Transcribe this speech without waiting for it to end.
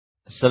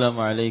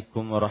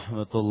Assalamualaikum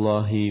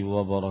warahmatullahi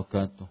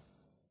wabarakatuh.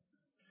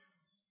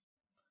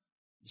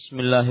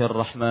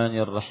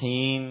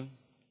 Bismillahirrahmanirrahim.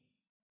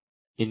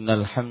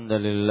 Innal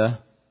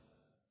hamdalillah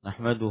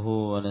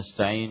nahmaduhu wa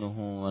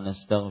nasta'inuhu wa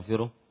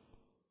nastaghfiruh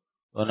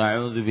wa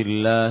na'udzu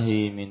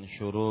billahi min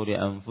shururi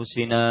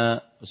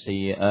anfusina wa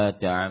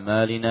sayyiati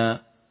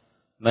a'malina.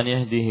 Man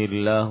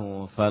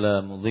yahdihillahu fala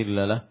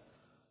mudilla lahu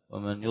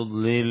wa man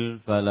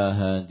yudlil fala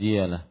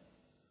hadiya lahu.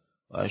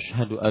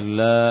 وأشهد أن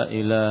لا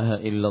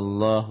إله إلا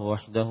الله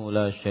وحده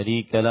لا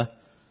شريك له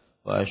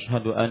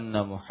وأشهد أن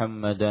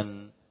محمدا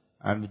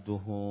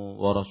عبده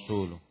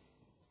ورسوله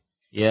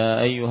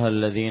يا أيها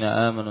الذين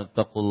آمنوا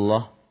اتقوا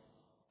الله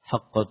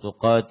حق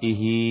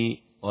تقاته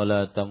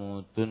ولا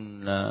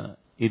تموتن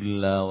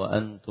إلا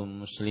وأنتم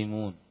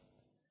مسلمون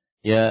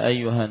يا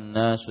أيها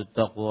الناس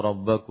اتقوا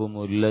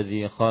ربكم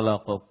الذي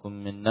خلقكم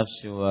من نفس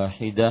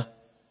واحدة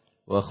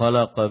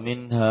وخلق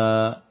منها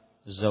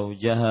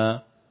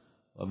زوجها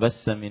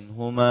وبث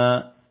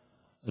منهما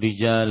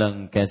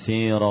رجالا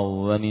كثيرا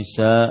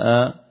ونساء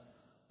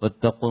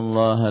واتقوا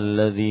الله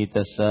الذي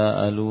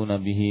تساءلون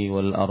به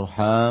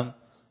والأرحام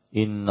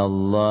إن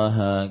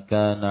الله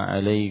كان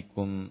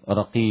عليكم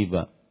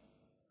رقيبا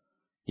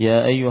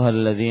يا أيها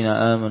الذين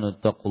آمنوا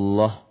اتقوا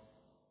الله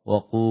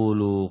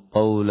وقولوا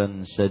قولا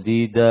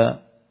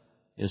سديدا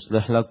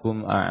يصلح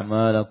لكم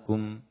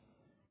أعمالكم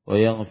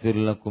ويغفر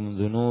لكم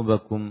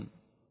ذنوبكم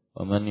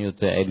ومن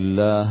يطع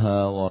الله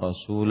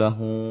ورسوله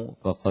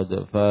فقد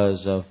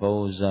فاز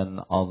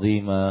فوزا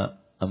عظيما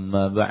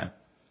أما بعد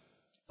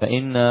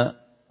فإن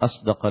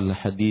أصدق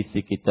الحديث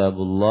كتاب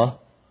الله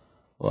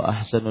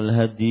وأحسن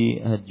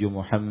الهدي هدي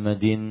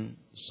محمد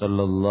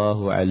صلى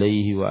الله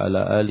عليه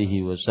وعلى آله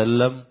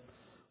وسلم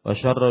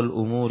وشر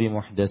الأمور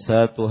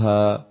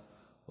محدثاتها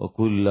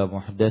وكل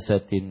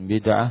محدثة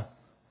بدعة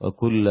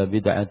وكل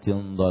بدعة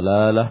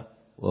ضلالة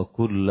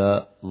وكل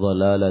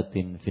ضلالة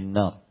في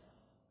النار.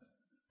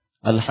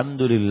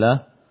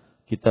 Alhamdulillah,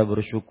 kita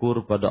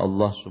bersyukur pada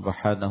Allah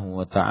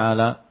Subhanahu wa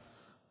taala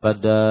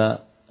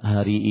pada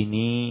hari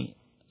ini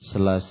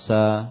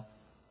Selasa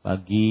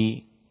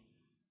pagi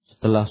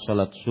setelah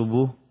salat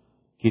subuh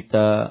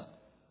kita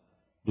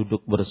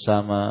duduk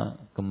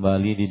bersama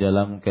kembali di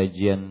dalam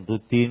kajian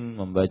rutin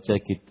membaca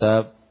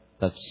kitab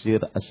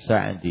Tafsir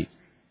As-Sa'di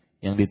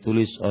yang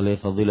ditulis oleh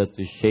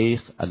Fadilatul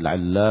Syekh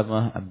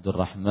Al-Allamah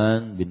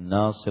Abdurrahman bin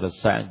Nasir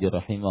As-Sa'di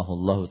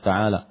rahimahullahu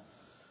taala.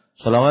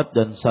 Salawat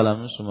dan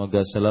salam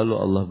semoga selalu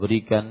Allah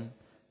berikan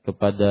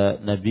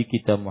kepada Nabi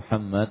kita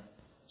Muhammad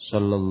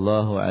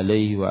sallallahu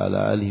alaihi wa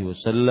ala alihi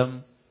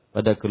wasallam,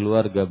 pada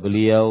keluarga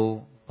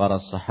beliau, para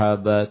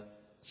sahabat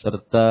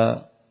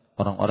serta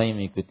orang-orang yang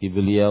mengikuti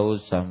beliau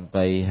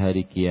sampai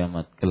hari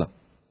kiamat kelak.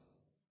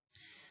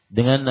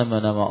 Dengan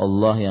nama-nama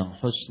Allah yang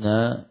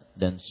husna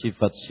dan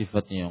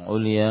sifat-sifatnya yang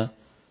ulia,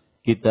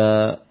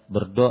 kita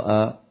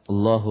berdoa,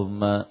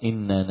 Allahumma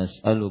inna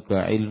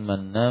nas'aluka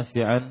ilman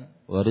nafi'an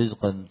wa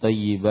rizqan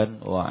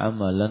tayyiban wa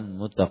amalan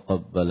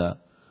mutaqabbala.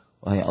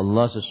 Wahai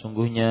Allah,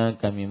 sesungguhnya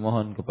kami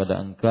mohon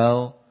kepada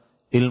Engkau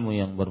ilmu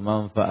yang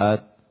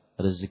bermanfaat,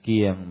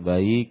 rezeki yang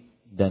baik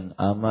dan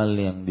amal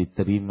yang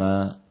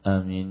diterima.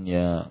 Amin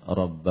ya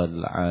rabbal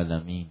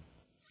alamin.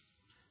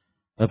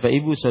 Bapak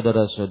Ibu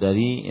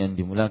saudara-saudari yang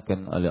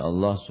dimuliakan oleh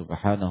Allah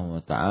Subhanahu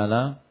wa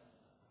taala,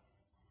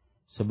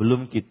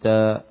 sebelum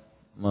kita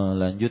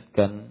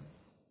melanjutkan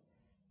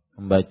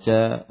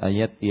membaca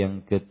ayat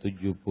yang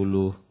ke-78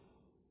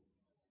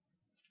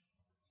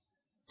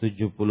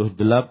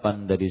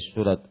 dari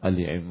surat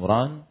Ali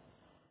Imran,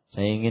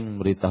 saya ingin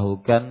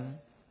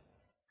memberitahukan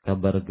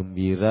kabar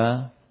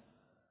gembira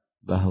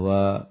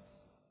bahwa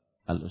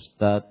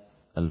Al-Ustadz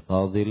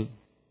Al-Fadil,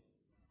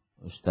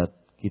 Ustadz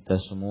kita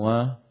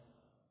semua,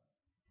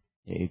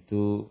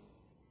 yaitu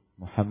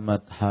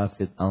Muhammad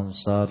Hafidh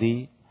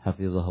Ansari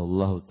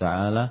hafizahullah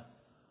ta'ala,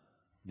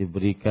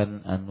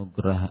 diberikan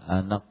anugerah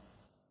anak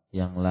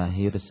yang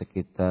lahir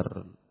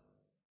sekitar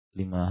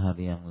 5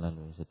 hari yang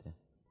lalu.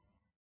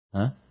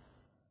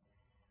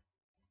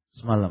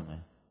 Semalam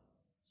ya,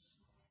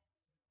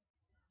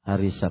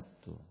 hari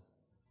Sabtu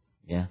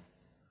ya.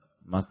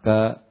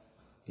 Maka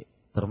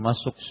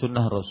termasuk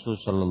sunnah Rasul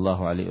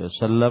sallallahu alaihi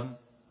wasallam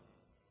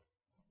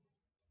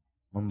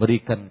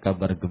memberikan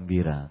kabar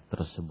gembira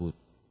tersebut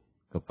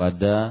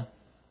kepada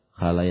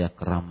khalayak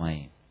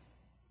ramai.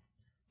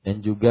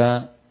 Dan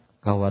juga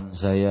kawan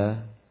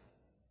saya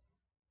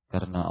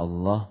karena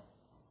Allah,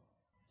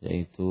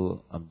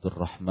 yaitu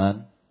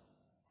Abdurrahman,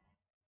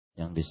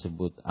 yang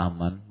disebut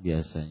Aman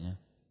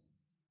biasanya,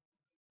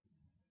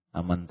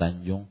 Aman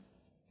Tanjung,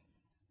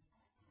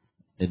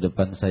 di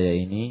depan saya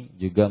ini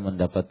juga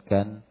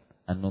mendapatkan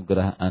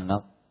anugerah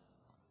anak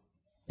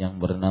yang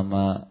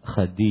bernama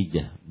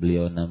Khadijah.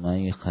 Beliau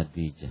namai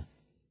Khadijah.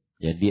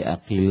 Jadi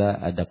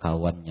Akila ada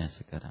kawannya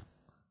sekarang,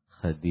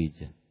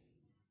 Khadijah.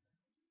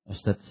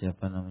 Ustadz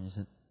siapa namanya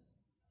Ustadz?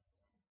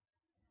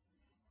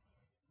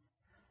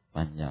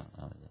 Panjang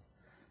namanya.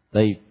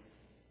 Baik.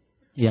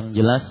 Yang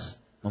jelas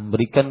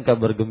memberikan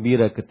kabar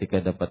gembira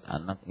ketika dapat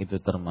anak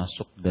itu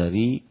termasuk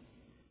dari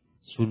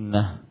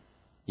sunnah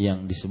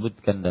yang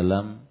disebutkan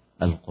dalam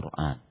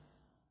Al-Quran.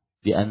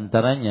 Di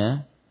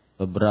antaranya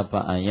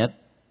beberapa ayat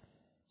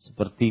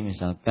seperti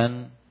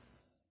misalkan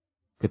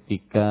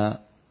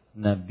ketika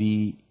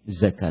Nabi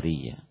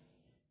Zakaria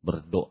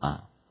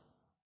berdoa.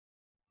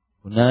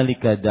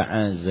 Hunalika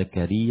da'a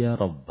Zakaria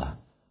rabbah.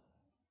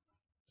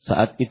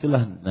 Saat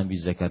itulah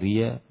Nabi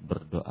Zakaria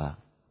berdoa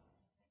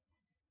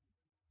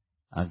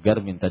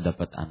agar minta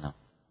dapat anak.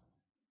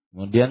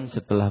 Kemudian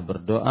setelah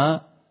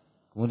berdoa,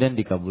 kemudian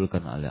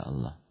dikabulkan oleh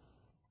Allah.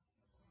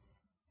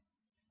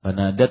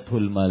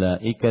 Fanadathul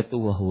malaikatu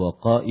wa huwa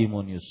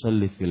qa'imun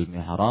yusalli fil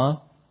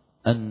mihrab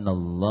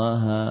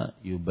annallaha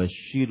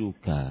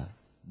yubashshiruka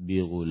bi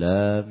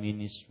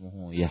ghulamin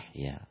ismuhu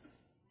Yahya.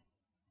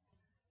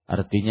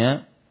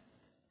 Artinya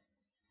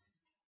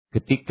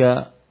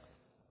ketika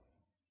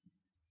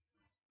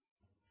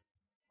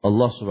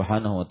Allah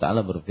Subhanahu wa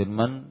taala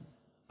berfirman,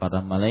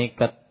 para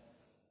malaikat,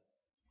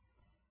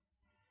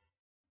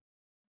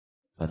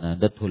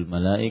 fanadathul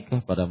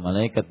malaikah, para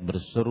malaikat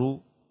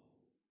berseru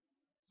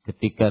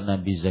ketika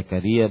Nabi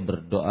Zakaria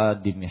berdoa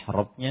di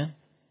mihrabnya,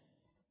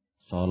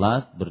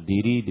 salat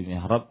berdiri di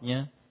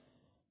mihrabnya,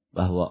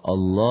 bahwa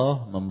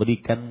Allah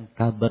memberikan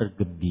kabar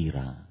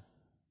gembira.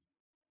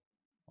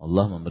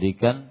 Allah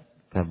memberikan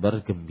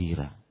kabar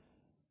gembira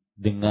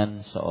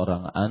dengan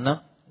seorang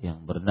anak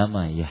yang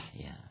bernama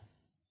Yahya.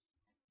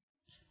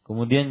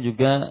 Kemudian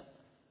juga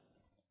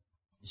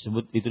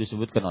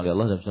disebutkan oleh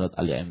Allah dalam surat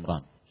Ali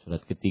Imran,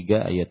 surat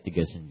ketiga ayat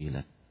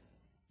 39.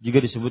 Juga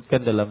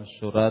disebutkan dalam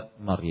surat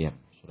Maryam,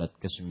 surat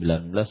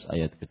ke-19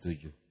 ayat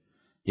ke-7.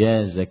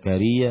 Ya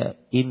Zakaria,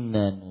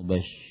 inna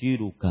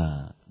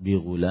nubashiruka bi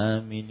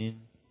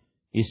ghulamin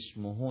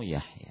ismuhu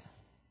Yahya.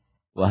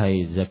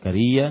 Wahai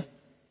Zakaria,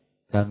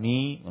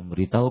 kami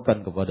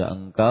memberitahukan kepada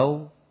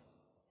engkau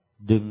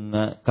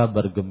dengan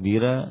kabar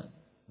gembira,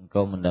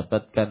 engkau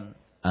mendapatkan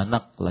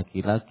anak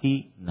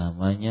laki-laki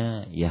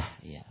namanya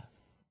Yahya.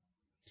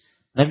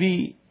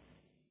 Nabi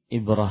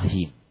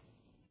Ibrahim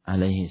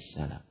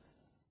alaihissalam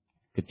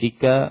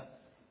ketika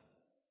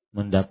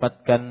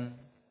mendapatkan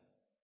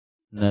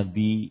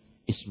Nabi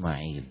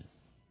Ismail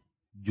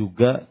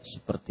juga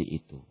seperti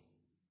itu,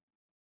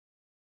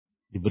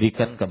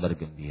 diberikan kabar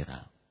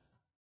gembira.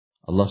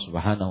 Allah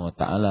Subhanahu wa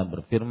taala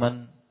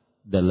berfirman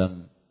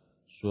dalam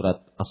surat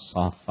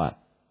As-Saffat,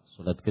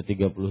 surat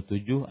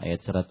ke-37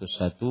 ayat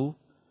 101,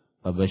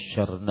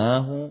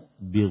 fabasyarnahu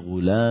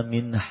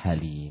bighulamin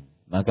halim.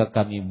 Maka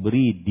kami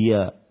beri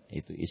dia,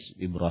 itu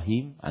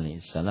Ibrahim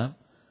alaihissalam,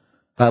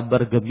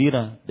 kabar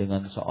gembira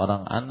dengan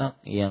seorang anak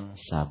yang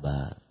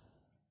sabar.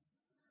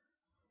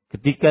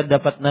 Ketika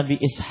dapat Nabi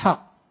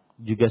Ishaq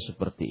juga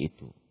seperti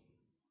itu.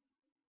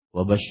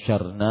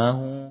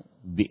 Wabasyarnahu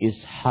bi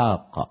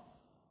Ishaq,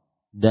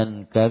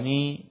 dan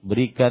kami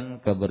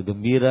berikan kabar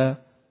gembira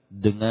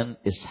dengan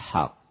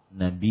Ishaq,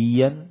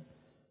 nabiyan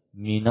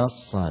minas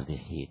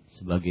salihin,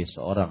 sebagai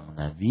seorang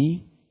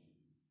nabi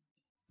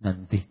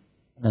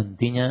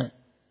nantinya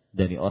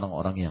dari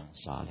orang-orang yang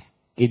saleh.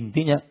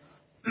 Intinya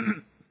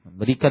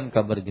memberikan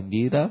kabar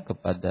gembira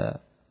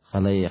kepada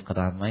khalayak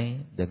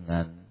ramai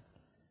dengan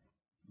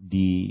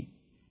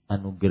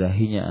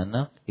dianugerahinya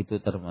anak, itu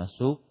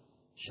termasuk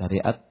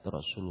syariat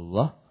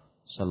Rasulullah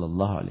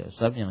sallallahu alaihi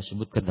wasallam yang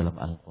disebutkan dalam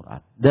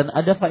Al-Qur'an. Dan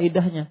ada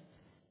faedahnya.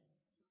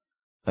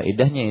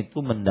 Faedahnya itu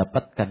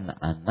mendapatkan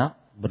anak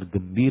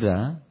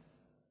bergembira,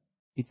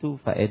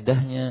 itu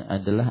faedahnya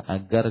adalah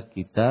agar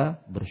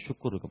kita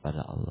bersyukur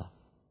kepada Allah.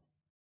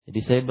 Jadi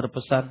saya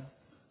berpesan,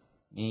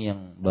 ini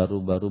yang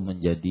baru-baru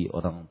menjadi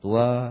orang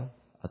tua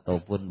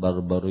ataupun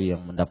baru-baru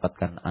yang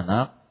mendapatkan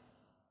anak,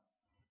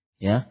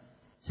 ya,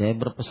 saya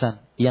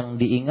berpesan, yang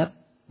diingat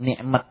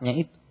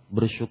nikmatnya itu,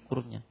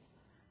 bersyukurnya.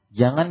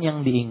 Jangan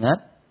yang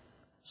diingat,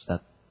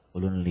 Ustaz,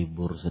 ulun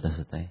libur sudah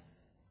selesai.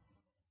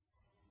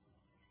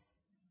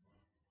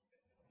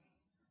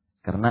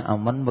 Karena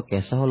aman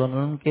bekesah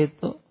ulun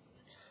keto.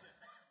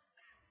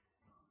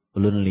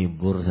 Ulun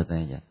libur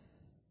katanya.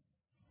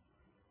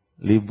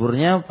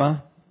 Liburnya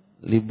apa?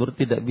 Libur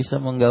tidak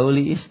bisa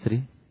menggauli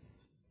istri.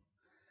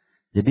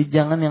 Jadi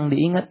jangan yang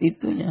diingat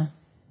itunya.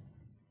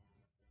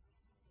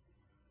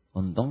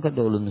 Untung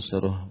kada ulun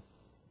suruh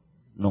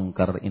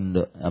nungkar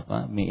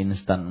mie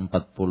instan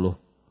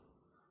 40.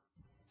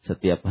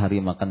 Setiap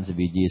hari makan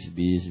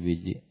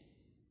sebiji.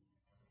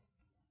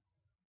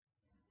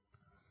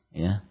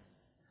 Ya.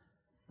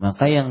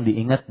 Maka yang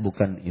diingat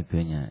bukan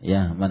itunya.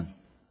 Ya, man.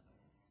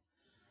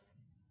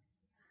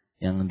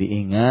 Yang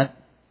diingat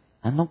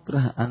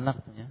anugerah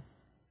anaknya.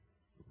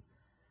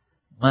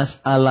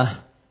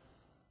 Masalah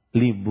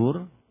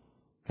libur,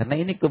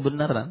 karena ini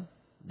kebenaran,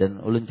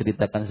 dan ulun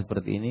ceritakan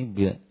seperti ini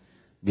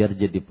biar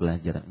jadi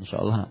pelajaran.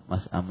 Insyaallah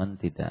Mas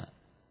Aman tidak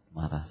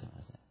marah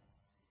sama saya.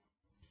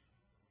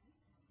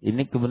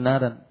 Ini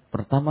kebenaran.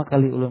 Pertama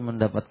kali ulun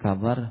mendapat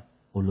kabar,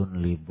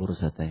 ulun libur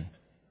satay.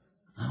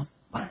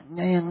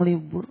 Apanya yang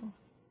libur?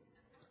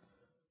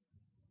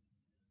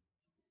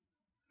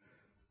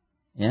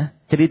 Ya,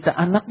 cerita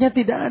anaknya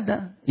tidak ada.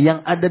 Yang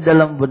ada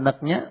dalam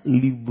benaknya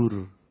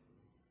libur.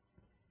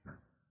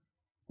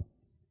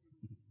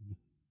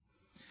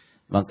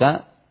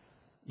 Maka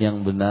Yang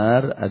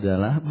benar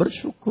adalah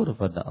bersyukur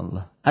pada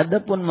Allah.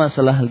 Adapun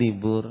masalah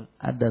libur,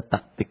 ada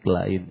taktik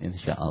lain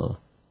insya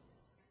Allah.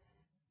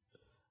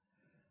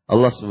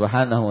 Allah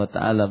Subhanahu wa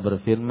taala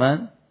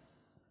berfirman,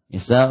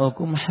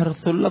 "Nisa'ukum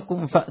harthul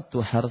lakum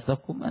fa'tu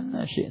harthakum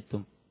anna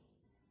syi'tum."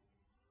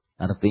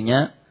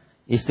 Artinya,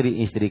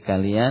 istri-istri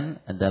kalian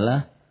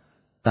adalah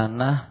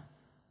tanah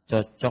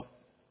cocok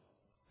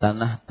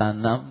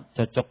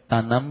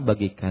tanam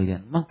bagi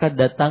kalian. Maka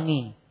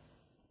datangi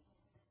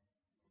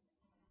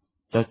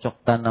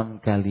cocok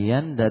tanam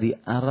kalian dari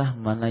arah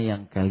mana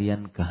yang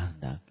kalian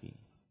kehendaki.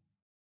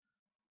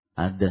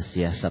 Ada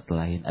siasat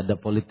lain, ada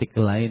politik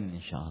lain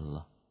insya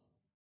Allah.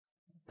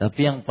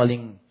 Tapi yang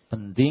paling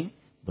penting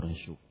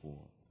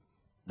bersyukur.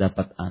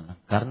 Dapat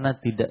anak. Karena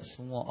tidak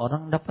semua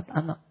orang dapat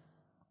anak.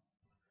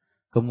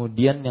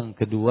 Kemudian yang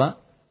kedua,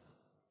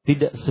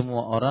 tidak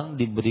semua orang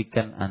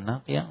diberikan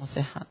anak yang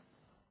sehat.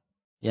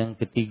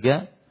 Yang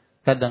ketiga,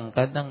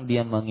 kadang-kadang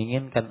dia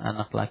menginginkan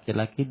anak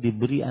laki-laki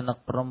diberi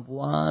anak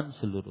perempuan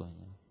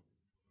seluruhnya.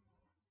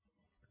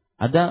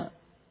 Ada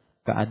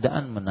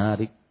keadaan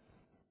menarik.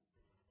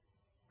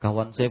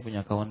 Saya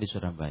punya kawan di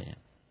Surabaya.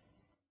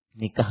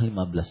 Nikah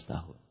 15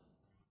 tahun.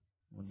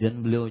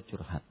 Kemudian beliau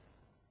curhat.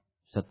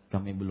 Ustaz,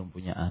 kami belum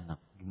punya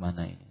anak.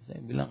 Gimana ini?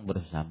 Saya bilang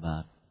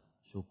bersabar.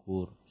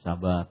 Syukur,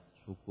 sabar,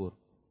 syukur.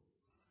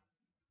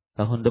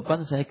 Tahun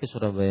depan saya ke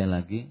Surabaya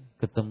lagi.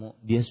 Ketemu,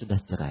 dia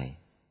sudah cerai.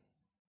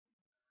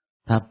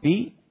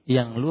 Tapi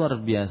yang luar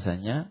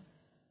biasanya,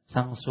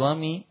 sang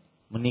suami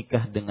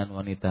menikah dengan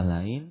wanita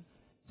lain,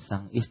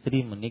 sang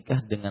istri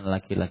menikah dengan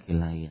laki-laki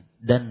lain,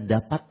 dan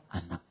dapat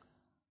anak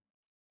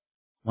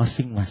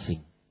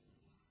masing-masing.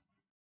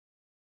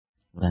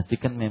 Berarti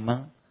kan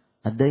memang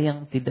ada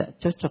yang tidak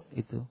cocok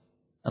itu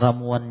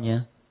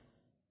ramuannya.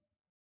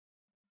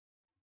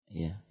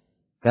 Ya.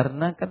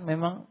 Karena kan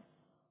memang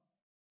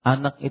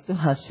anak itu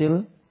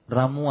hasil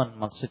ramuan,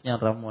 maksudnya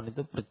ramuan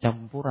itu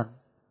percampuran.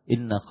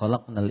 Inna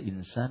khalaqnal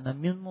insana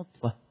min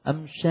nutfah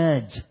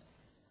amsyaj.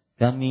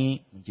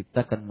 Kami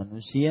menciptakan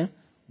manusia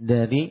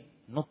dari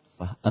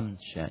nutfah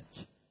amsyaj.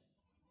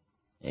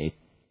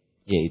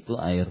 Yaitu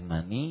air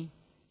mani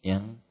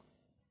yang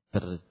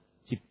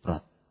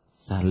terciprat,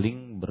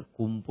 saling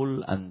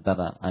berkumpul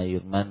antara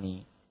air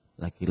mani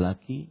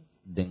laki-laki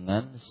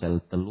dengan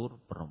sel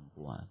telur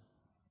perempuan.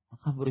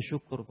 Maka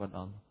bersyukur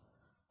pada Allah.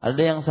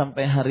 Ada yang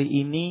sampai hari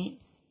ini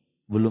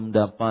belum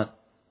dapat,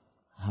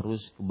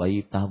 harus ke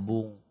bayi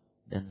tabung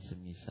dan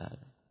semisal.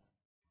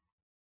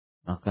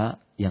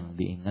 Maka yang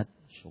diingat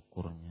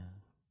syukurnya.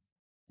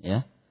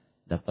 Ya,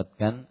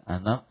 dapatkan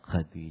anak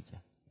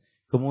Khadijah.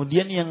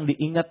 Kemudian yang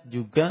diingat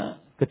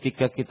juga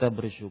ketika kita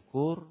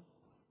bersyukur,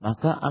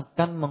 maka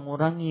akan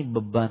mengurangi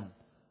beban.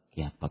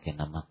 Kia pakai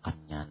nama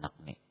makannya anak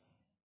nih.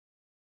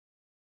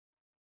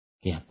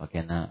 Kia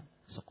pakai na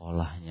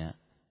sekolahnya.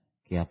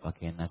 Kia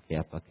pakai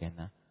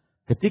na.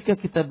 Ketika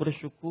kita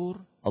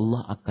bersyukur,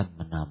 Allah akan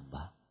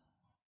menambah.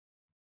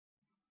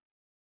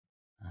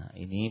 Nah,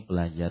 ini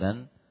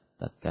pelajaran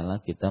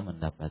tatkala kita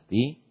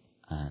mendapati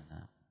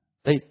anak.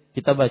 Baik,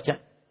 kita baca.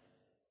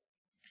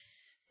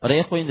 Para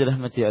ikhwan yang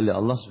dirahmati oleh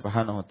Allah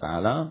Subhanahu wa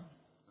taala.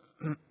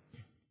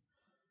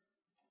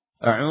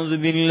 A'udzu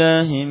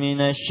billahi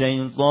minasy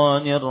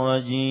syaithanir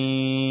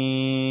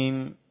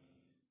rajim.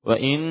 Wa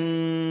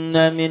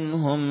inna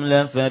minhum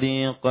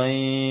lafariqan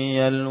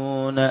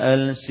yaluna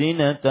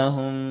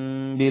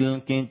alsinatahum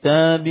bil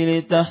kitabi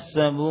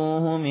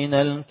litahsabuhu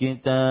minal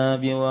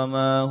kitabi wa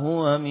ma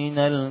huwa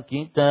minal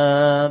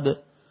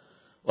kitab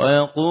wa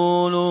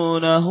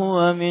yaquluna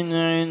huwa min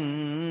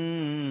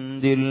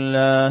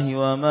 'indillahi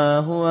wa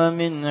ma huwa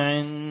min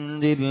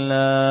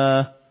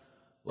 'indillah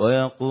wa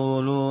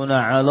yaquluna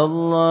 'ala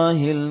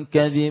Allahil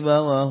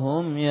kadhiba wa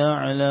hum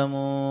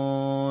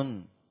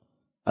ya'lamun.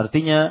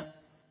 Artinya,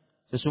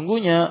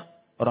 sesungguhnya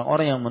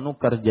orang-orang yang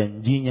menukar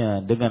janjinya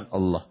dengan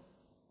Allah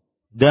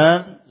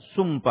dan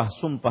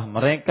sumpah-sumpah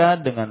mereka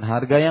dengan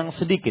harga yang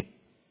sedikit,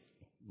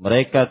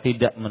 mereka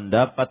tidak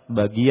mendapat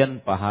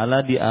bagian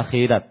pahala di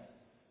akhirat,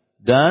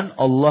 dan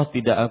Allah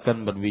tidak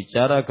akan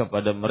berbicara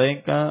kepada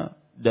mereka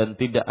dan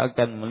tidak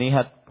akan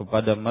melihat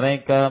kepada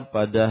mereka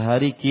pada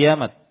hari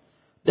kiamat,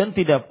 dan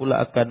tidak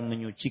pula akan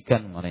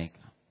menyucikan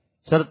mereka,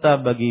 serta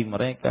bagi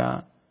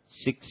mereka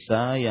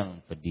siksa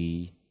yang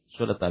pedih.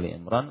 Surat Ali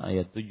Imran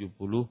ayat 77.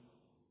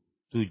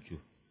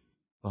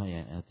 Oh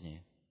ya,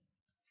 ayatnya.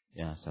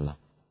 Ya, salah.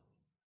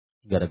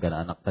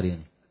 Gara-gara anak tadi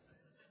ini.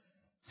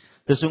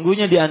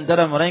 Sesungguhnya di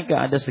antara mereka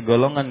ada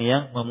segolongan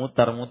yang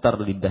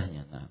memutar-mutar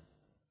lidahnya. Nah,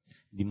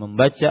 di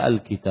membaca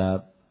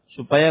Alkitab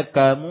supaya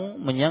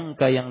kamu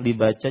menyangka yang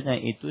dibacanya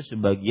itu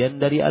sebagian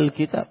dari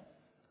Alkitab,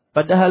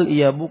 padahal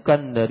ia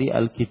bukan dari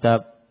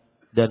Alkitab,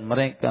 dan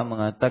mereka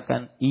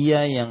mengatakan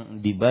ia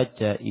yang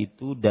dibaca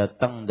itu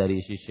datang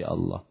dari sisi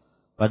Allah,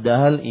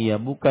 padahal ia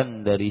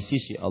bukan dari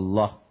sisi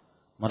Allah.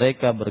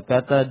 Mereka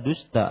berkata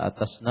dusta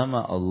atas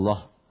nama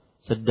Allah,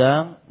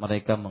 sedang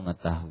mereka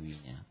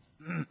mengetahuinya.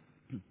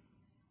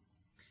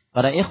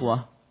 Para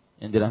ikhwah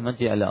yang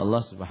dirahmati oleh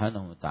Allah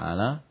Subhanahu wa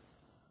taala,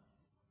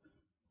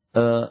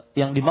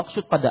 yang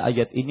dimaksud pada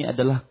ayat ini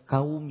adalah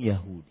kaum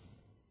Yahudi.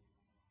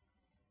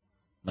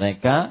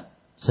 Mereka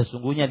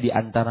sesungguhnya di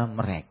antara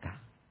mereka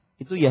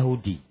itu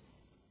Yahudi.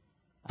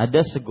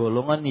 Ada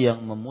segolongan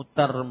yang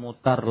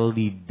memutar-mutar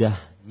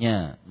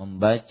lidahnya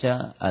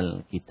membaca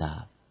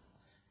Alkitab.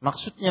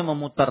 Maksudnya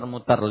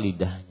memutar-mutar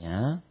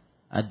lidahnya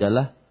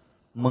adalah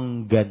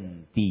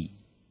mengganti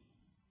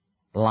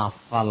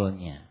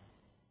lafalnya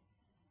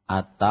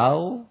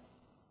atau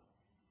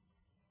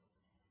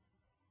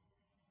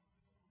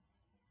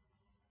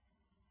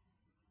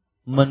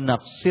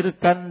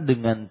menafsirkan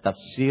dengan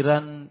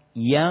tafsiran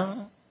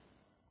yang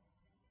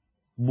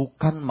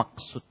bukan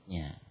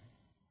maksudnya.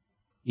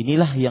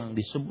 Inilah yang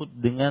disebut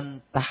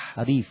dengan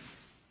tahrif.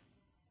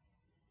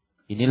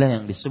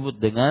 Inilah yang disebut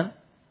dengan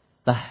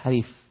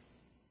tahrif.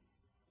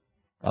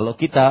 Kalau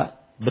kita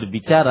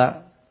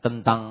berbicara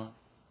tentang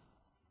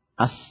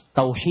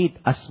tauhid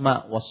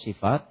asma was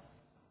sifat,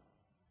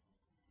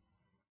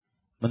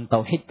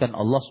 mentauhidkan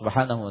Allah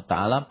Subhanahu wa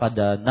taala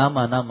pada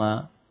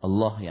nama-nama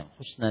Allah yang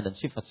husna dan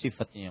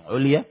sifat-sifatnya yang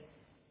ulia,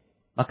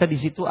 maka di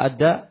situ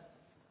ada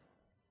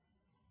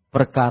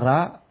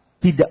perkara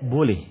tidak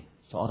boleh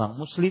seorang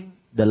muslim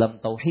dalam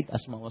tauhid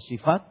asma wa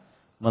sifat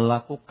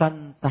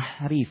melakukan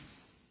tahrif.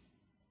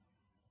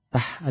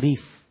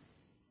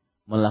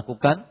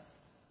 Melakukan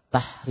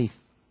tahrif.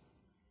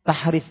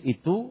 Tahrif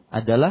itu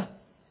adalah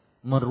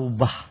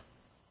merubah.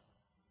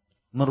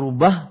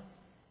 Merubah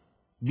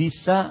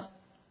bisa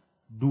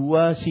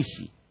dua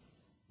sisi.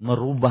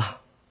 Merubah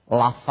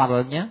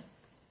lafalnya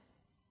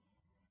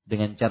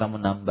dengan cara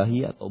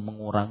menambahi atau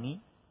mengurangi,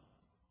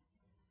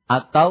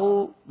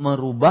 atau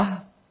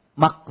merubah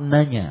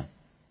maknanya,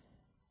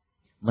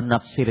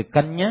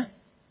 menafsirkannya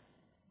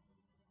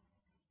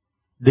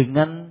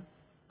dengan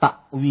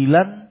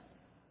takwilan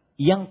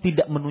yang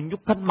tidak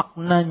menunjukkan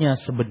maknanya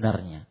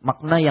sebenarnya,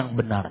 makna yang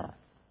benar.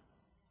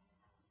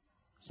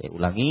 Saya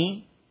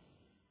ulangi,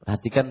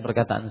 perhatikan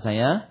perkataan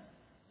saya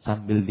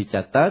sambil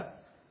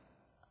dicatat.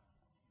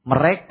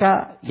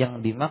 Mereka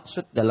yang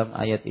dimaksud dalam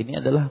ayat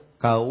ini adalah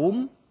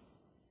kaum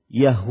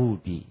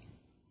Yahudi.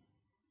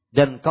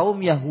 Dan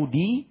kaum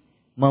Yahudi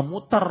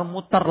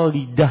memutar-mutar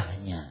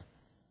lidahnya.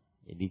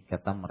 Jadi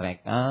kata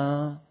mereka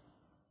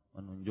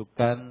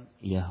menunjukkan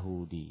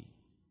Yahudi.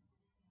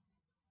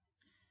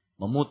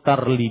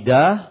 Memutar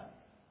lidah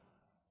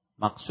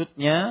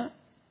maksudnya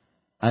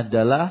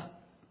adalah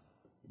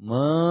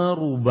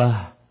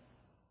merubah.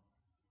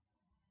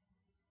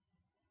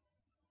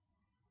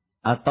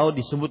 Atau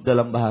disebut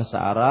dalam bahasa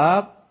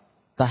Arab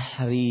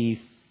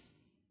tahrif.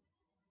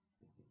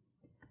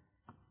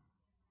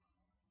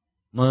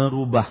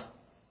 Merubah.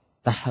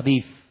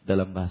 Tahrif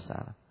dalam bahasa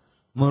Arab.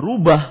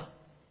 Merubah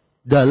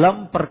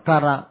dalam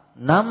perkara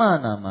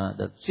nama-nama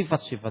dan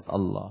sifat-sifat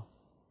Allah.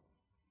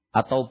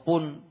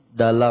 Ataupun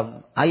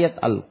dalam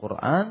ayat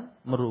Al-Quran,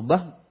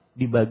 merubah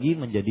dibagi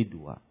menjadi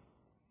dua.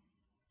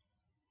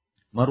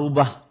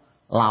 Merubah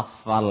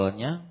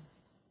lafalnya.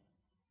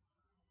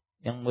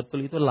 Yang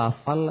betul itu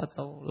lafal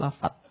atau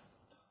lafat?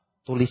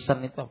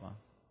 Tulisan itu apa?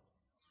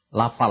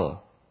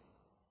 Lafal.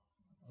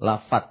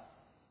 Lafat.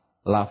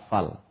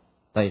 Lafal.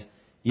 Baik.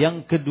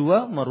 Yang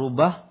kedua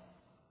merubah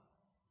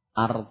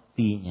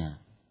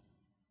artinya.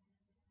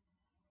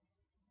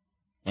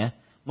 Ya,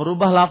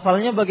 merubah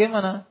lafalnya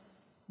bagaimana?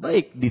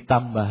 Baik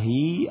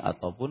ditambahi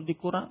ataupun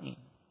dikurangi.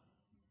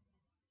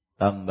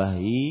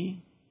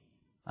 Tambahi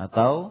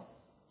atau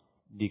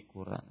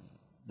dikurangi.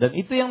 Dan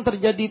itu yang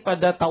terjadi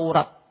pada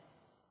Taurat.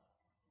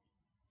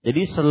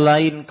 Jadi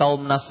selain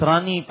kaum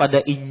Nasrani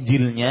pada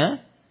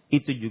Injilnya,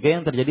 itu juga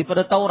yang terjadi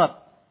pada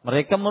Taurat.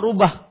 Mereka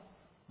merubah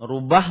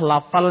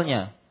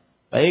lafalnya.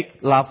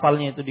 Baik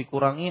lafalnya itu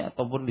dikurangi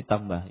ataupun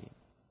ditambahi.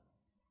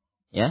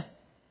 Ya.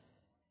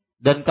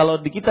 Dan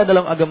kalau di kita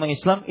dalam agama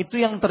Islam, itu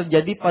yang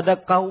terjadi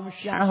pada kaum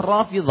Syiah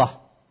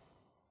Rafidhah.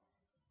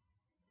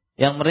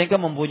 Yang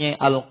mereka mempunyai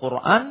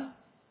Al-Quran,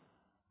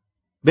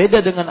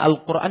 beda dengan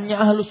Al-Qurannya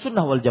Ahlus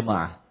Sunnah wal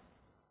Jamaah.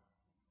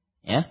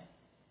 Ya.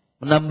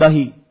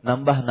 Menambahi.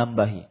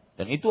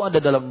 Dan itu ada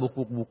dalam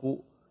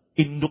buku-buku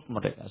induk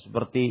mereka.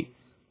 Seperti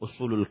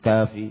Usulul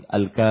Kafi,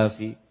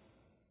 Al-Kafi,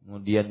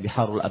 kemudian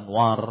Biharul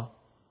Anwar.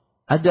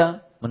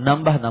 Ada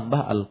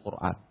menambah-nambah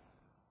Al-Quran.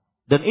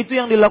 Dan itu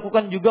yang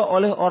dilakukan juga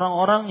oleh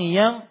orang-orang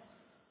yang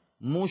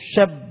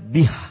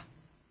musyabbih.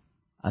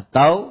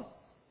 Atau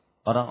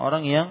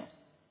orang-orang yang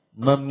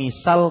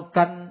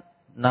memisalkan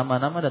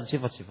nama-nama dan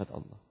sifat-sifat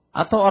Allah.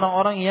 Atau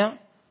orang-orang yang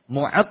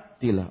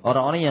mu'attilah.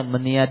 Orang-orang yang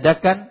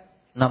meniadakan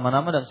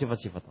nama-nama dan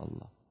sifat-sifat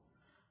Allah.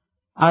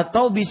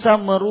 Atau bisa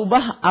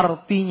merubah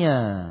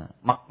artinya,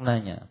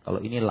 maknanya.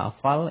 Kalau ini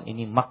lafal,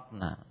 ini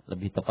makna.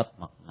 Lebih tepat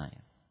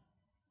maknanya.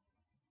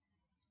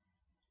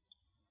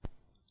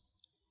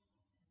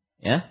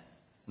 Ya,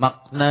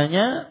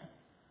 maknanya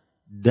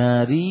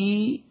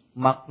dari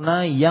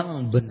makna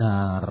yang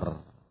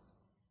benar.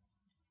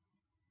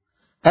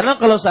 Karena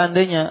kalau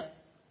seandainya,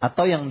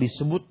 atau yang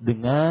disebut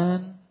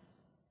dengan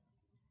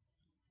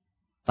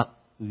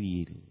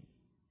takwil.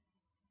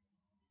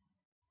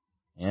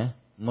 Ya,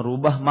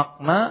 merubah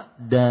makna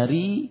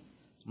dari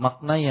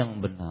makna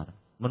yang benar.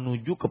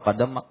 menuju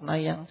kepada makna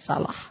yang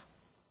salah.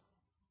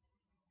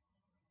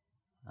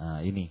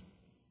 Nah, ini.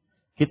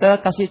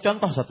 Kita kasih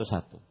contoh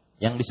satu-satu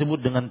yang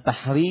disebut dengan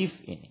tahrif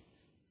ini.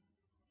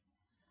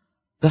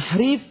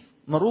 Tahrif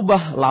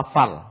merubah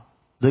lafal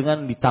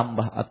dengan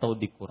ditambah atau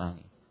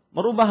dikurangi.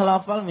 Merubah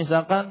lafal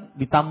misalkan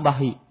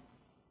ditambahi.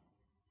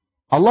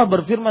 Allah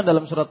berfirman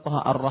dalam surat Taha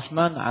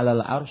Ar-Rahman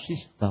 'alal 'arsy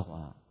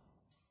istawa.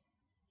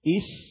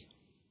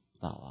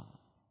 Istawa.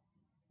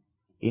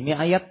 Ini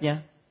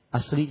ayatnya,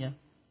 aslinya.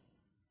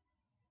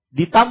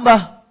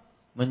 Ditambah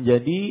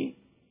menjadi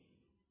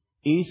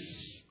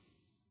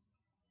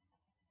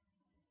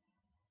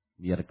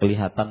biar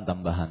kelihatan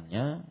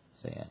tambahannya,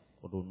 saya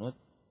runut.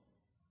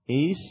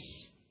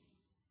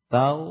 Istaula.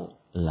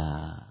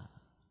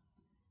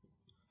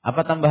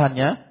 Apa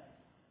tambahannya?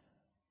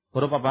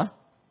 Huruf apa?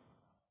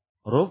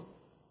 Huruf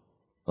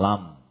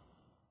lam.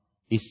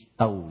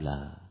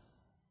 Istaula.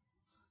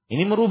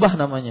 Ini merubah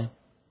namanya.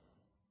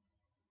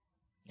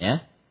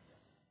 Ya.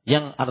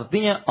 Yang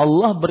artinya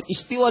Allah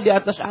beristiwa di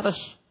atas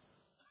arsy.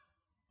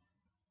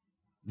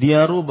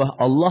 Dia rubah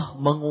Allah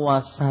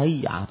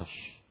menguasai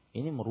arsy.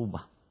 Ini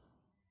merubah.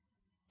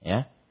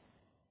 Ya.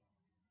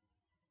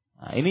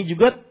 Nah, ini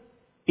juga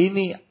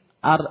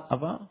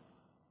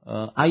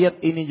ayat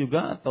ini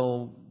juga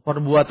atau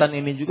perbuatan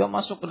ini juga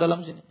masuk ke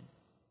dalam sini.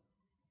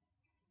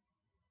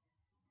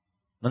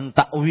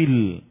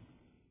 Mentakwil,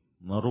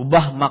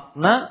 merubah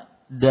makna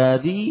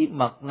dari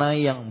makna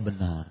yang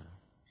benar.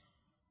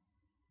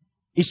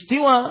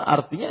 Istiwa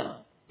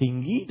artinya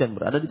tinggi dan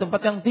berada di tempat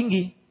yang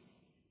tinggi.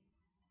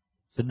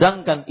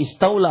 Sedangkan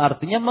istaula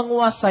artinya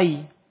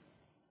menguasai.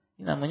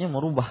 Ini namanya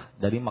merubah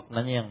dari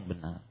maknanya yang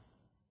benar.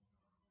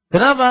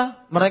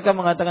 Kenapa mereka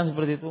mengatakan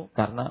seperti itu?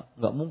 Karena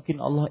nggak mungkin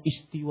Allah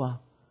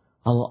istiwa.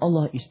 Kalau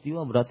Allah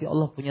istiwa berarti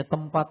Allah punya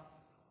tempat.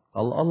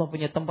 Kalau Allah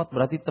punya tempat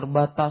berarti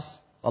terbatas.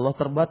 Kalau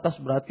terbatas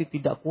berarti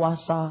tidak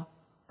kuasa.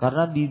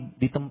 Karena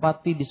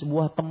ditempati di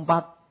sebuah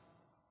tempat.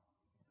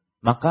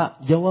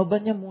 Maka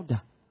jawabannya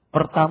mudah.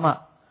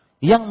 Pertama,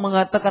 yang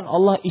mengatakan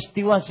Allah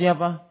istiwa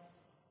siapa?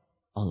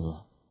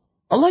 Allah.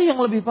 Allah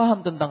yang lebih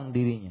paham tentang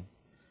dirinya.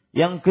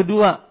 Yang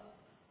kedua,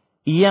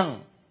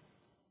 yang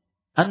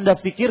Anda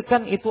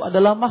pikirkan itu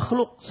adalah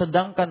makhluk.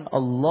 Sedangkan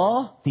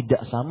Allah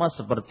tidak sama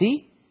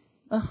seperti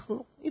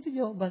makhluk. Itu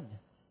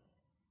jawabannya.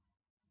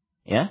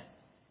 Ya.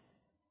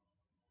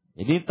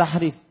 Jadi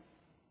tahrif.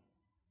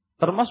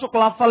 Termasuk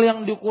lafal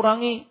yang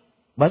dikurangi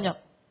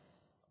banyak.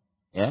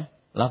 Ya,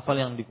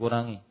 lafal yang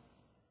dikurangi.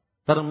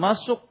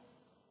 Termasuk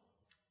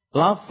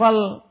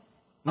lafal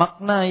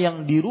makna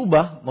yang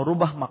dirubah,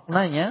 merubah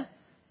maknanya,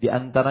 di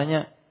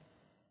antaranya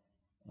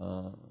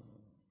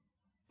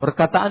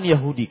perkataan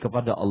Yahudi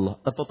kepada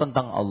Allah atau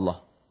tentang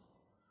Allah.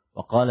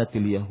 Wa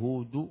qalatil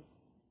yahudu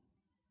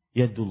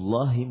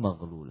yadullahi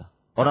maghlulah.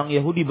 Orang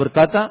Yahudi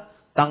berkata,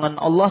 tangan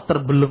Allah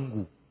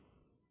terbelenggu.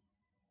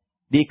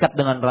 Diikat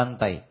dengan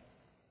rantai.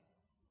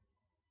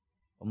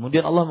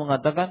 Kemudian Allah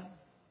mengatakan,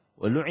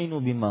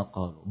 walu'inu bima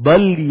qalu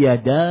bal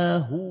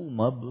yadahu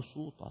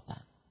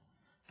mabsutatan.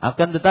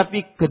 Akan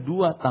tetapi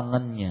kedua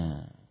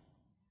tangannya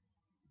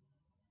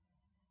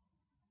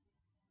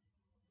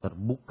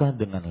terbuka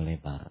dengan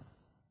lebar.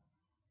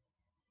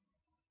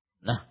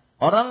 Nah,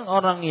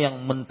 orang-orang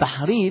yang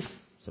mentahrif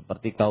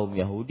seperti kaum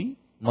Yahudi,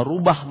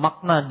 merubah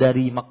makna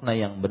dari makna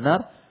yang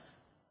benar.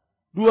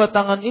 Dua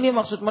tangan ini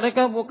maksud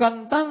mereka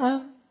bukan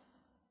tangan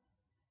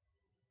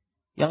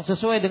yang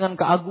sesuai dengan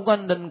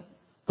keagungan dan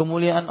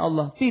kemuliaan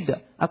Allah.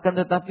 Tidak. Akan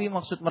tetapi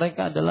maksud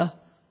mereka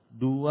adalah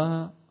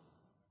dua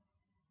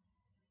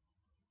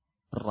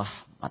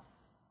rahmat.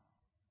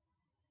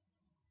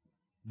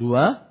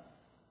 Dua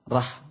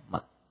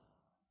rahmat.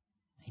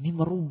 Ini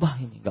merubah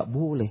ini. Gak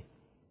boleh.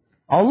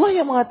 Allah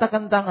yang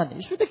mengatakan tangan.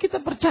 Ya sudah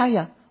kita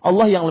percaya.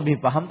 Allah yang lebih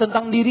paham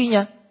tentang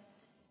dirinya.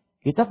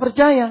 Kita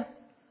percaya.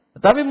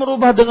 Tetapi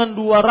merubah dengan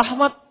dua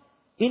rahmat.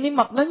 Ini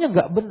maknanya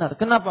gak benar.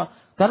 Kenapa?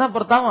 Karena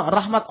pertama,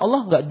 rahmat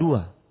Allah gak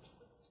dua.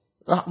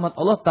 Rahmat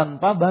Allah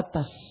tanpa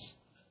batas.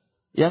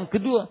 Yang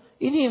kedua,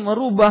 ini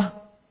merubah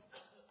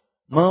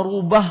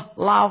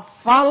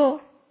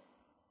lafal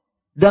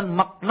dan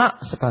makna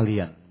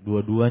sekalian.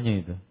 Dua-duanya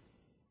itu.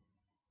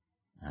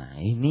 Nah,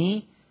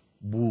 ini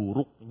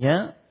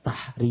buruknya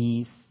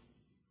tahrif.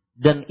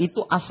 Dan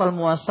itu asal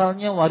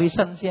muasalnya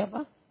warisan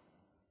siapa?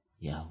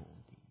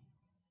 Yahudi.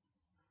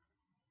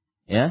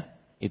 Ya,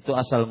 itu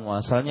asal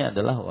muasalnya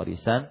adalah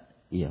warisan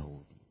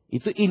Yahudi.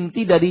 Itu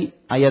inti dari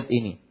ayat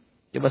ini.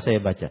 Coba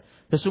saya baca.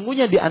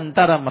 Sesungguhnya di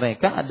antara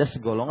mereka ada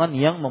segolongan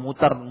yang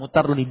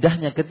memutar-mutar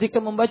lidahnya ketika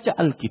membaca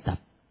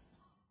Alkitab.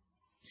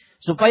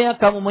 Supaya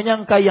kamu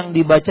menyangka yang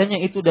dibacanya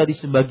itu dari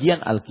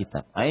sebagian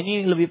Alkitab. Nah,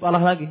 ini lebih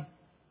parah lagi.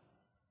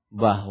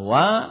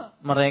 Bahwa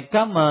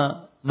mereka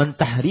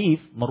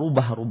mentahrif,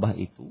 merubah-rubah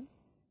itu.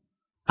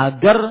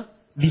 Agar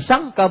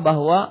disangka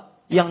bahwa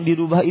yang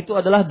dirubah itu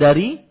adalah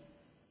dari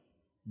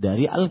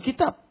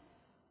Alkitab.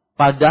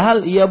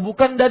 Padahal ia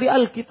bukan dari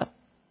Alkitab.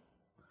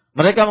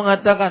 Mereka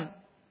mengatakan,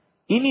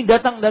 ini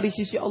datang dari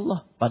sisi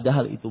Allah.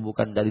 Padahal itu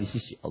bukan dari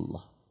sisi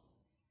Allah.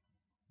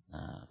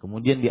 Nah,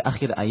 kemudian di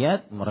akhir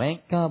ayat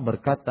mereka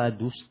berkata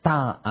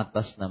dusta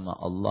atas nama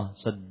Allah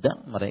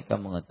sedang mereka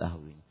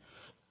mengetahui.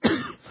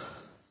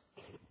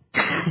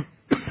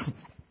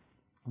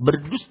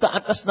 Berdusta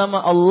atas nama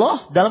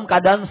Allah dalam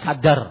keadaan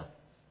sadar.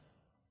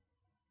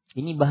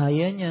 Ini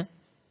bahayanya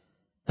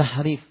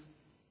tahrif.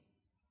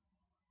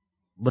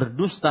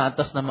 Berdusta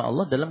atas nama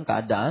Allah dalam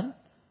keadaan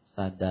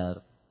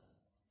sadar.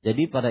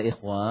 Jadi para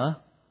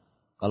ikhwah,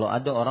 kalau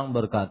ada orang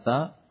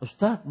berkata,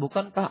 Ustaz,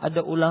 bukankah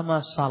ada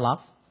ulama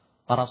salaf,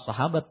 para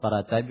sahabat,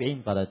 para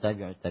tabi'in, para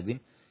tabi'ut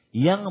tabi'in,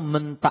 yang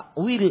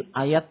mentakwil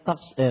ayat,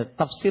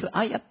 tafsir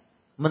ayat,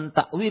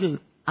 mentakwil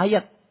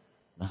ayat.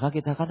 Maka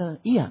kita katakan,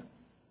 iya.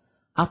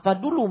 Apa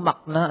dulu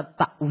makna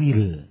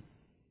takwil?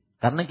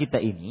 Karena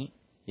kita ini,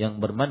 yang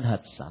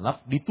bermanhaj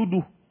salaf,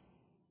 dituduh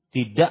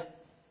tidak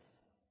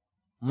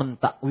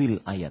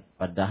mentakwil ayat.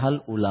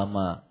 Padahal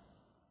ulama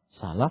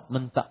salaf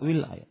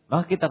mentakwil ayat.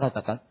 Maka kita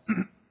katakan,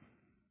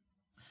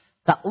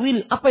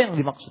 takwil, apa yang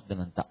dimaksud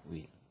dengan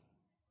takwil?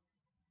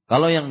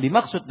 Kalau yang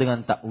dimaksud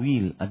dengan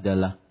takwil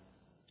adalah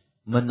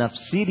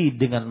menafsiri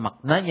dengan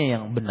maknanya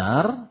yang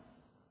benar,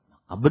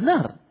 maka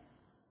benar.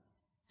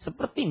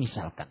 Seperti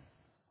misalkan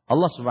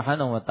Allah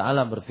Subhanahu wa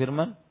taala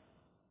berfirman,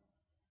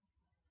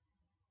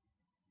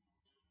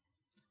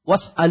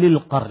 was'alil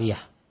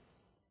qaryah.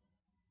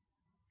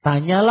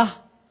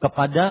 Tanyalah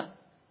kepada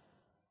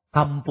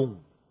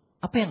kampung.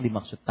 Apa yang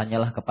dimaksud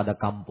tanyalah kepada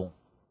kampung?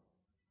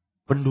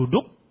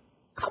 Penduduk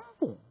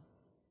kampung.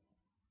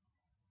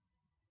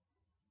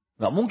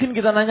 Gak mungkin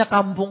kita nanya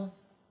kampung.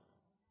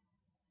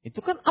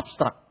 Itu kan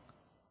abstrak.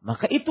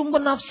 Maka itu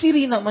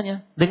menafsiri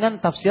namanya. Dengan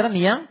tafsiran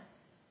yang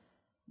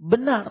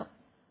benar.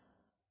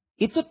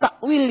 Itu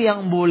takwil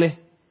yang boleh.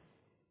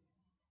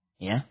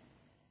 Ya.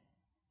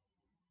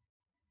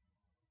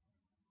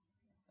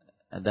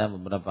 Ada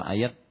beberapa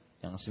ayat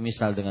yang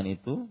semisal dengan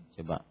itu.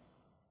 Coba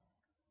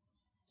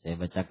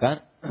saya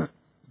bacakan.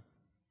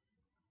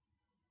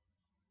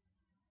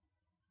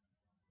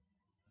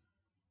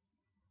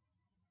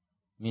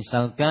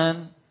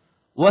 Misalkan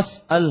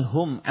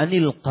was'alhum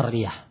 'anil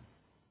qaryah.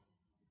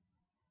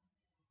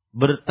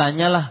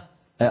 Bertanyalah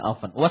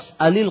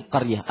was'alil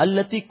qaryah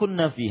allati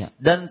kunna fiha,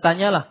 dan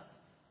tanyalah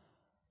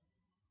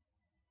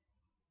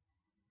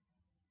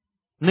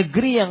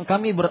negeri yang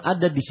kami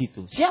berada di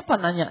situ.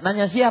 Siapa nanya?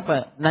 Nanya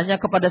siapa? Nanya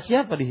kepada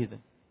siapa di situ?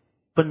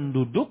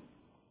 Penduduk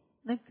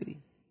negeri.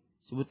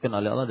 Sebutkan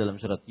oleh Allah dalam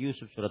surat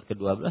Yusuf surat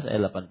ke-12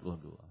 ayat 82.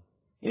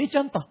 Ini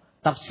contoh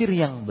tafsir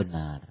yang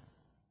benar.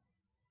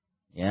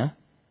 Ya.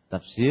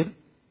 Tafsir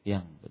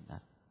yang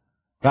benar.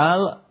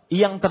 Kalau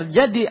yang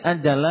terjadi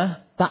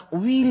adalah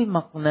takwil,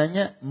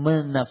 maknanya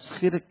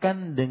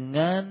menafsirkan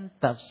dengan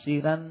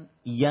tafsiran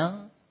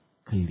yang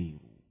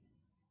keliru.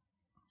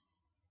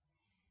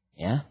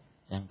 Ya,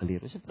 yang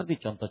keliru seperti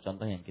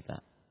contoh-contoh yang kita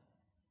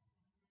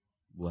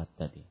buat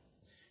tadi.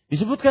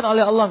 Disebutkan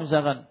oleh Allah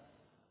misalkan,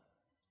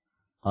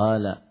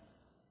 qala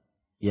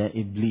ya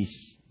iblis,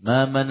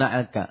 ma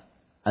mana'aka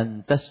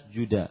an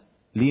tasjuda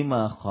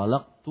lima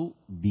khalaqtu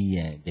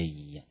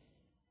biyadayya.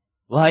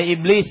 Wahai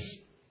iblis,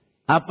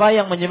 apa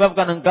yang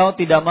menyebabkan engkau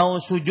tidak mau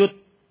sujud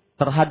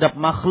terhadap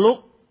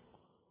makhluk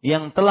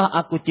yang telah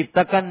aku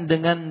ciptakan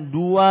dengan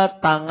dua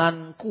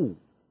tanganku?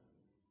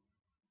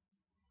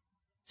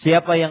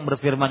 Siapa yang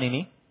berfirman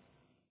ini?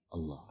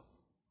 Allah.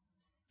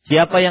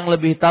 Siapa yang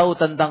lebih tahu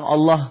tentang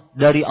Allah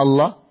dari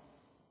Allah?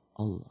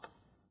 Allah.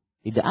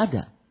 Tidak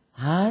ada.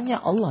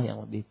 Hanya Allah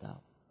yang lebih tahu.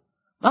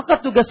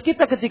 Maka tugas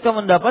kita ketika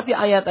mendapati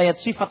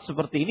ayat-ayat sifat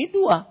seperti ini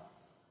dua.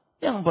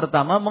 Yang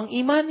pertama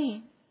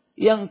mengimani.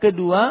 Yang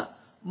kedua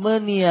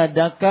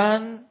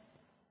meniadakan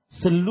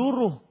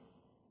seluruh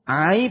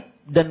aib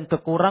dan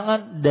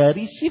kekurangan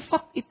dari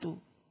sifat itu.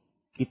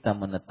 Kita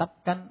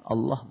menetapkan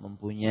Allah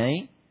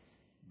mempunyai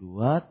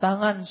dua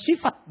tangan,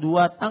 sifat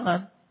dua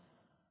tangan.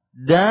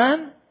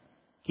 Dan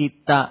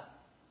kita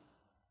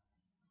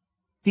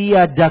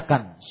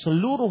tiadakan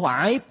seluruh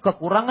aib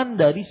kekurangan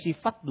dari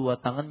sifat dua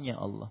tangannya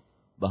Allah.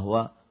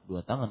 Bahwa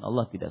dua tangan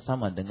Allah tidak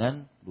sama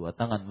dengan dua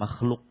tangan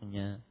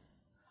makhluknya.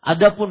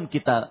 Adapun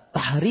kita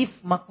tahrif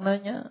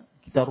maknanya,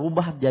 kita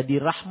rubah jadi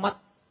rahmat,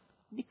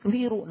 ini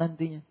keliru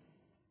nantinya.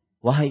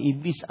 Wahai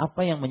iblis,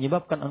 apa yang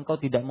menyebabkan engkau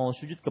tidak mau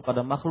sujud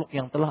kepada makhluk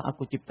yang telah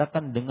aku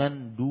ciptakan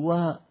dengan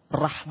dua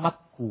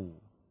rahmatku?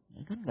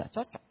 Ini kan gak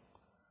cocok.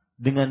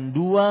 Dengan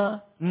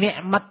dua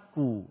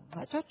nikmatku,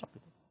 gak cocok.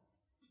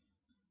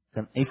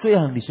 Dan itu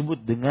yang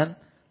disebut dengan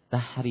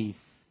tahrif.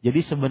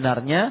 Jadi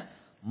sebenarnya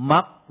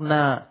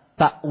makna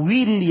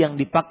takwil yang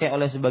dipakai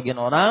oleh sebagian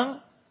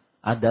orang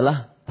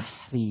adalah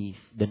tahrif,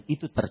 dan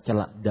itu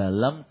tercela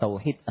dalam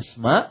tauhid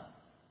asma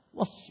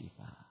was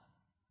sifat.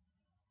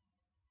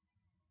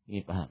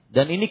 Ini paham.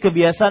 Dan ini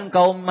kebiasaan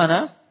kaum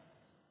mana?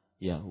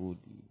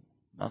 Yahudi.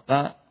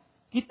 Maka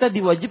kita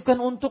diwajibkan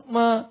untuk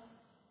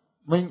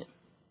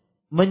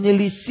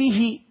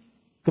menyelisihi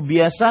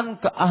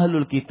kebiasaan ke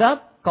ahlul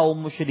kitab,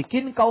 kaum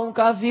musyrikin, kaum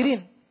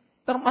kafirin.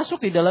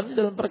 Termasuk di dalamnya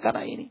dalam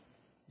perkara ini.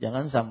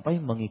 Jangan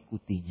sampai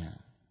mengikutinya.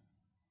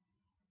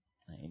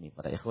 Nah ini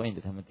para ikhwan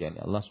yang dirahmati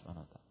oleh Allah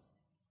Subhanahu wa taala.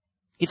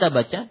 Kita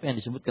baca apa yang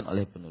disebutkan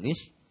oleh penulis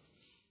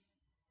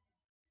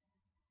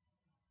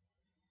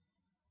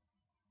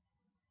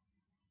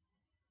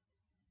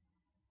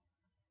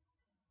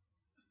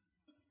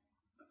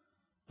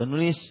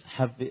penulis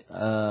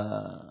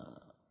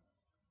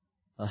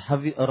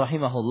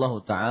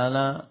rahimahullahu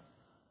taala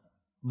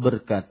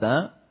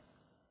berkata,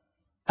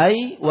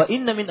 "Ai wa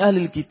inna min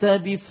ahlil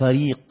kitabi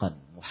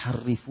fariqan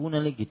muharrifuna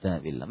li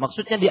kitabillah."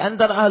 Maksudnya di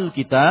antara ahlul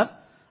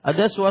kitab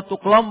ada suatu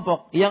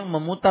kelompok yang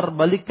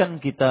memutarbalikkan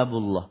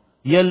kitabullah.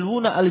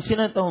 Yalwuna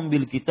alsinatahum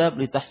bil kitab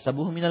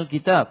litahsabuhu minal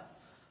kitab.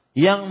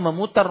 Yang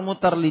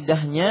memutar-mutar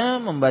lidahnya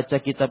membaca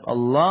kitab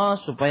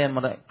Allah supaya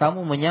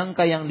kamu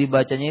menyangka yang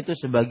dibacanya itu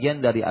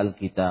sebagian dari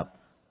Alkitab.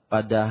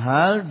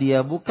 Padahal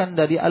dia bukan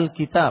dari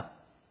Alkitab.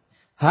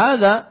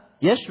 Hadza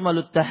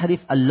yashmalu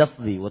tahrif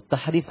al-lafzi wa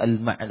tahrif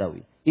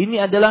al-ma'nawi.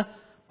 Ini adalah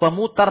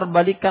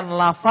pemutarbalikan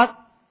lafaz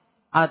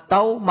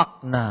atau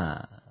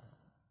makna.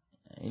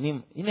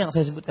 Ini yang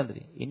saya sebutkan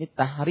tadi. Ini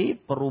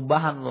tahrif,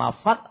 perubahan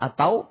lafaz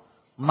atau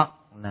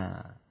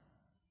makna.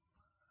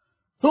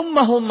 ثم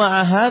هم مع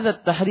هذا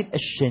التحريف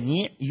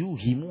الشنيع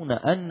يوهمون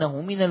أنه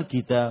من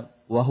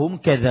الكتاب وهم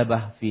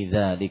كذبة في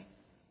ذلك.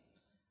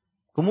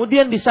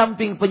 Kemudian di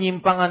samping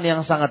penyimpangan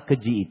yang sangat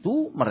keji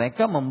itu,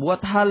 mereka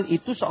membuat hal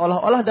itu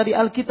seolah-olah dari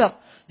Alkitab.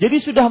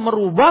 Jadi sudah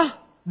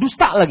merubah,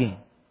 dusta lagi.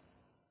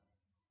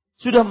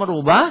 Sudah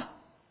merubah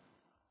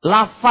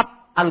lafaz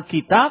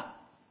Alkitab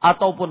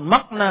ataupun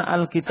makna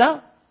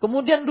Alkitab,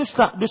 kemudian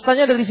dusta.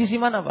 Dustanya dari sisi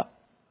mana, Pak?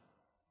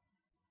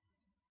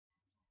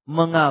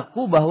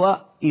 Mengaku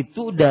bahwa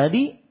itu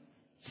dari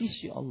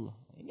sisi Allah.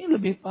 Ini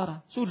lebih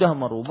parah. Sudah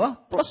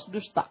merubah plus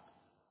dusta.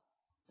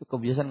 Itu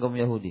kebiasaan kaum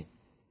Yahudi.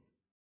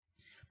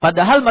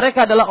 Padahal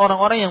mereka adalah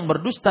orang-orang yang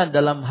berdusta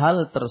dalam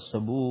hal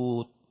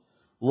tersebut.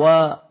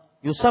 Wa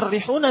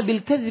yusarrihuna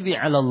bil kadhibi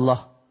 'ala Allah.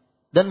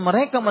 Dan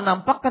mereka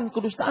menampakkan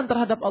kedustaan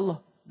terhadap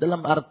Allah.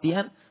 Dalam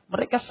artian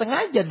mereka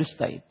sengaja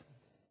dusta itu.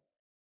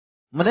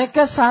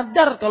 Mereka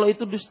sadar kalau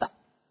itu dusta.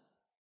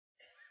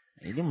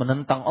 Ini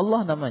menentang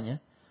Allah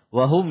namanya.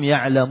 Wahum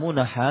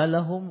ya'lamuna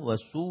halahum wa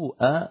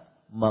su'a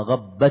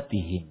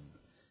maghabbatihim.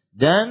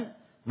 Dan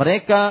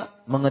mereka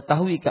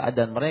mengetahui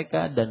keadaan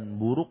mereka dan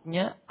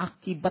buruknya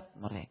akibat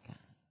mereka.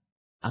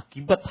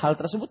 Akibat hal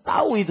tersebut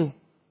tahu itu.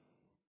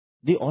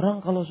 Di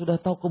orang kalau sudah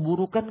tahu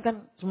keburukan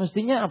kan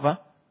semestinya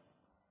apa?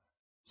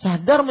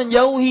 Sadar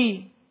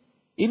menjauhi.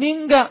 Ini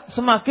enggak,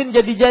 semakin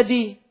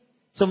jadi-jadi.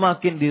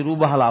 Semakin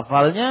dirubah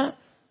lafalnya,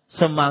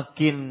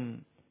 semakin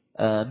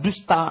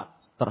dusta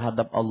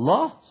terhadap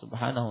Allah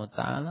Subhanahu wa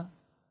taala.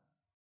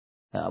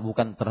 Ya,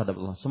 bukan terhadap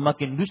Allah,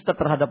 semakin dusta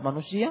terhadap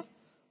manusia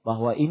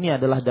bahwa ini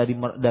adalah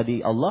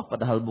dari Allah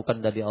padahal bukan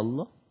dari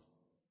Allah.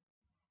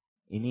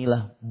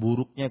 Inilah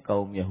buruknya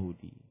kaum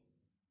Yahudi.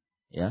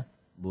 Ya,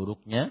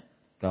 buruknya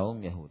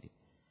kaum Yahudi.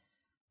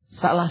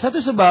 Salah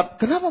satu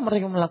sebab kenapa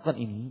mereka melakukan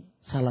ini,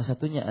 salah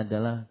satunya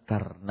adalah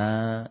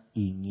karena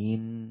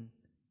ingin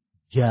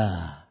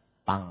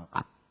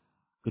pangkat,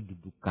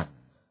 kedudukan.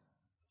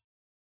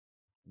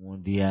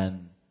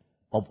 Kemudian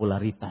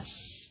popularitas,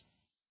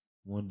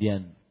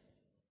 kemudian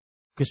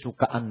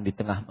kesukaan di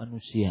tengah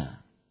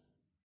manusia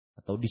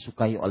atau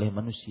disukai oleh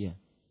manusia.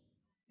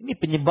 Ini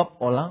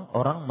penyebab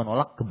orang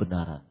menolak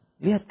kebenaran.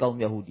 Lihat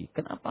kaum Yahudi,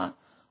 kenapa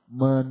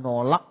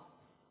menolak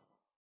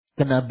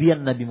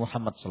kenabian Nabi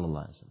Muhammad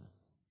SAW?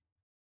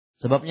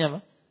 Sebabnya apa?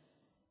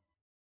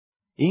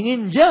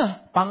 Ingin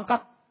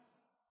pangkat.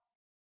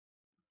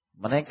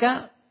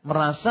 Mereka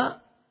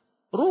merasa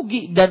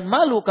rugi dan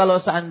malu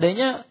kalau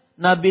seandainya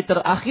Nabi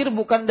terakhir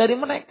bukan dari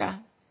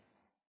mereka.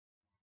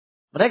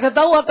 Mereka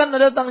tahu akan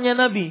datangnya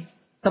Nabi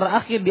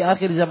terakhir di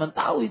akhir zaman.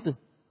 Tahu itu.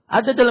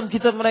 Ada dalam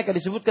kitab mereka.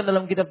 Disebutkan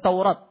dalam kitab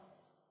Taurat.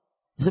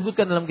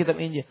 Disebutkan dalam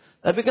kitab Injil.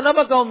 Tapi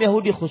kenapa kaum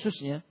Yahudi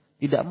khususnya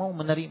tidak mau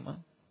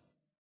menerima?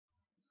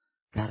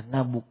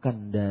 Karena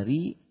bukan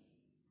dari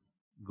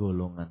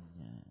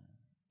golongannya.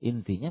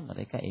 Intinya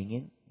mereka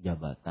ingin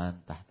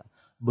jabatan, tahta.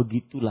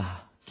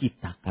 Begitulah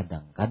kita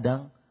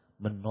kadang-kadang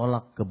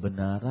menolak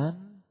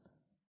kebenaran,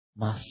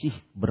 masih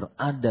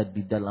berada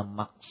di dalam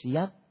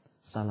maksiat.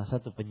 Salah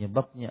satu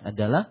penyebabnya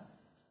adalah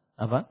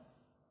apa?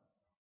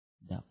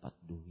 Dapat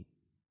duit.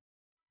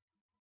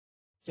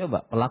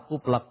 Coba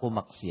pelaku-pelaku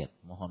maksiat,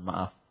 mohon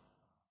maaf,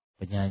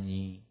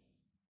 penyanyi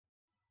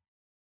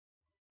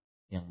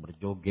yang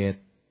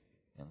berjoget,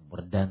 yang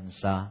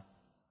berdansa,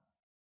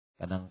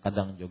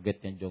 kadang-kadang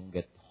jogetnya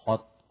joget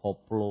hot,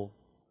 koplo,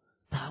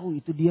 tahu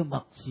itu dia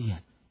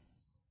maksiat.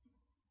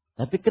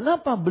 Tapi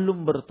kenapa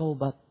belum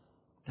bertobat?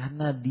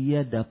 Karena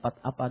dia dapat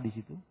apa di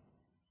situ?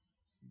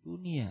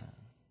 Dunia.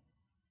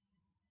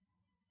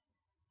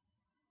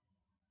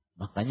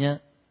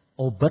 Makanya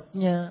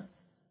obatnya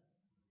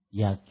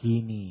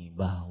yakini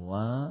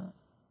bahwa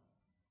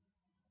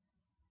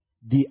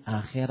di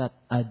akhirat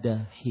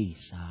ada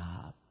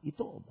hisab.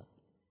 Itu obat.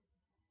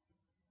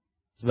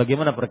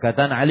 Sebagaimana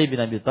perkataan Ali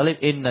bin Abi Thalib,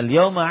 "Innal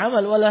yawma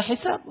 'amal wala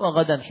hisab wa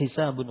ghadan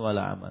hisabun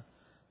wala 'amal."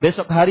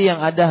 Besok hari yang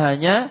ada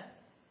hanya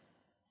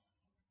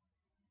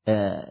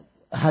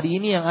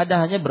hari ini yang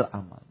ada hanya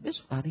beramal.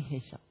 Besok hari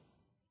hisab.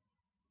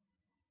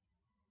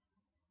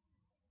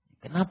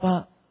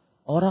 Kenapa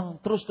orang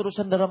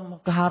terus-terusan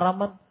dalam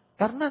keharaman?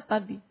 Karena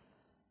tadi.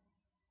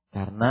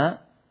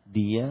 Karena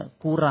dia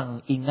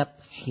kurang ingat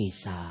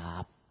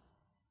hisab.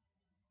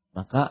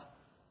 Maka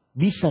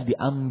bisa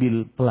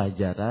diambil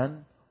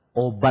pelajaran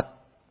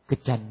obat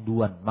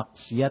kecanduan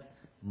maksiat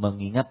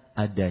mengingat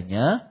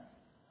adanya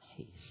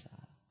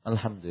hisab.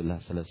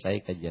 Alhamdulillah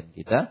selesai kajian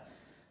kita.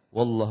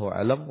 Wallahu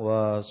alam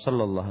wa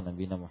sallallahu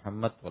nabiyana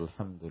Muhammad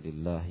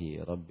walhamdulillahi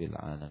rabbil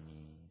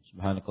alamin.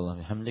 Subhanakallah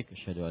bihamdik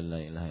asyhadu an la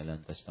ilaha illa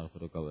anta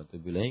astaghfiruka wa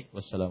atubu ilaik.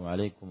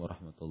 Wassalamualaikum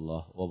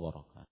warahmatullahi wabarakatuh.